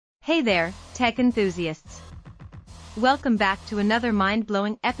Hey there, tech enthusiasts. Welcome back to another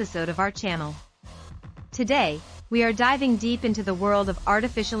mind-blowing episode of our channel. Today, we are diving deep into the world of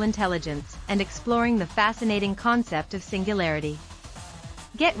artificial intelligence and exploring the fascinating concept of singularity.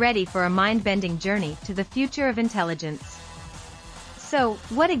 Get ready for a mind-bending journey to the future of intelligence. So,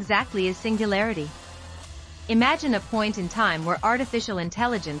 what exactly is singularity? Imagine a point in time where artificial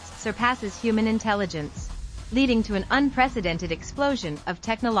intelligence surpasses human intelligence, leading to an unprecedented explosion of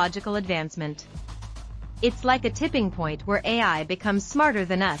technological advancement. It's like a tipping point where AI becomes smarter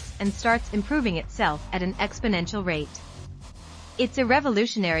than us and starts improving itself at an exponential rate. It's a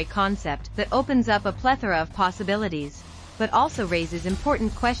revolutionary concept that opens up a plethora of possibilities, but also raises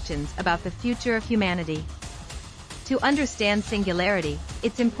important questions about the future of humanity. To understand singularity,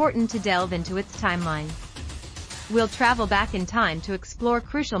 it's important to delve into its timeline. We'll travel back in time to explore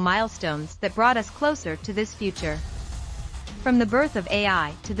crucial milestones that brought us closer to this future. From the birth of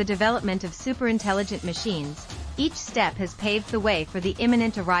AI to the development of superintelligent machines, each step has paved the way for the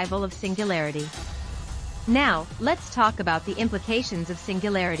imminent arrival of singularity. Now, let's talk about the implications of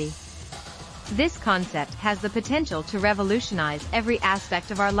singularity. This concept has the potential to revolutionize every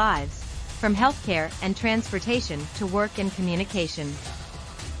aspect of our lives, from healthcare and transportation to work and communication.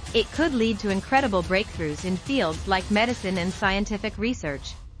 It could lead to incredible breakthroughs in fields like medicine and scientific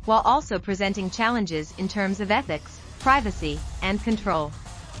research, while also presenting challenges in terms of ethics, privacy, and control.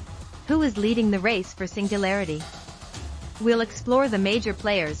 Who is leading the race for singularity? We'll explore the major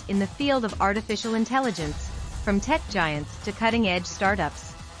players in the field of artificial intelligence, from tech giants to cutting-edge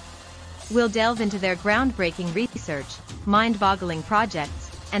startups. We'll delve into their groundbreaking research, mind-boggling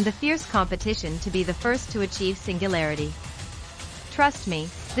projects, and the fierce competition to be the first to achieve singularity. Trust me,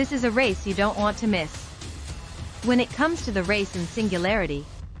 this is a race you don't want to miss. When it comes to the race in singularity,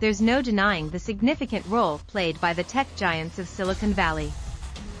 there's no denying the significant role played by the tech giants of Silicon Valley.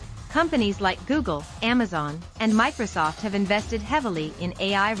 Companies like Google, Amazon, and Microsoft have invested heavily in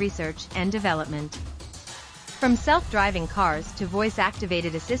AI research and development. From self-driving cars to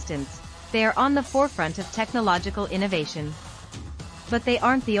voice-activated assistants, they are on the forefront of technological innovation. But they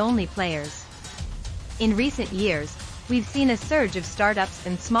aren't the only players. In recent years, we've seen a surge of startups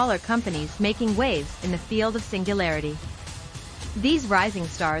and smaller companies making waves in the field of singularity. These rising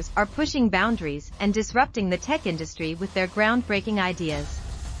stars are pushing boundaries and disrupting the tech industry with their groundbreaking ideas.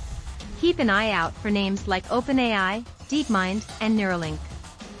 Keep an eye out for names like OpenAI, DeepMind, and Neuralink.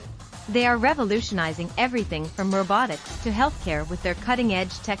 They are revolutionizing everything from robotics to healthcare with their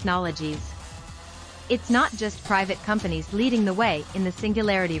cutting-edge technologies. It's not just private companies leading the way in the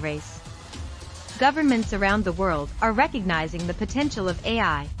singularity race. Governments around the world are recognizing the potential of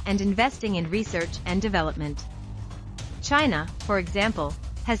AI and investing in research and development. China, for example,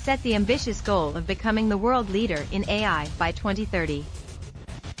 has set the ambitious goal of becoming the world leader in AI by 2030.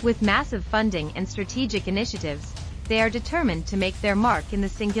 With massive funding and strategic initiatives, they are determined to make their mark in the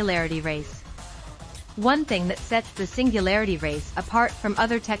singularity race. One thing that sets the singularity race apart from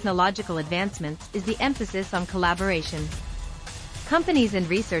other technological advancements is the emphasis on collaboration. Companies and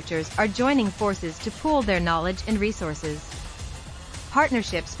researchers are joining forces to pool their knowledge and resources.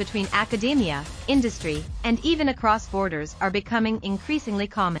 Partnerships between academia, industry, and even across borders are becoming increasingly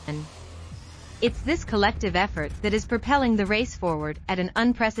common. It's this collective effort that is propelling the race forward at an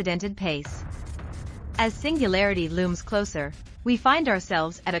unprecedented pace. As singularity looms closer, we find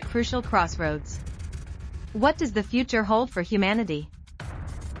ourselves at a crucial crossroads. What does the future hold for humanity?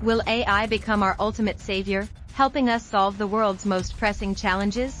 Will AI become our ultimate savior, helping us solve the world's most pressing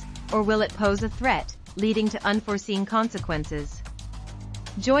challenges, or will it pose a threat, leading to unforeseen consequences?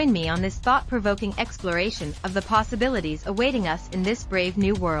 Join me on this thought-provoking exploration of the possibilities awaiting us in this brave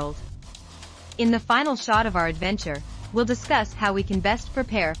new world. In the final shot of our adventure, we'll discuss how we can best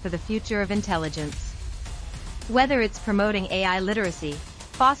prepare for the future of intelligence. Whether it's promoting AI literacy,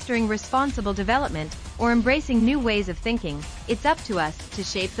 fostering responsible development, or embracing new ways of thinking, it's up to us to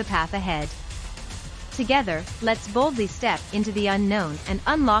shape the path ahead. Together, let's boldly step into the unknown and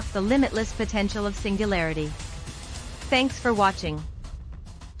unlock the limitless potential of singularity. Thanks for watching.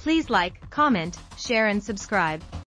 Please like, comment, share and subscribe.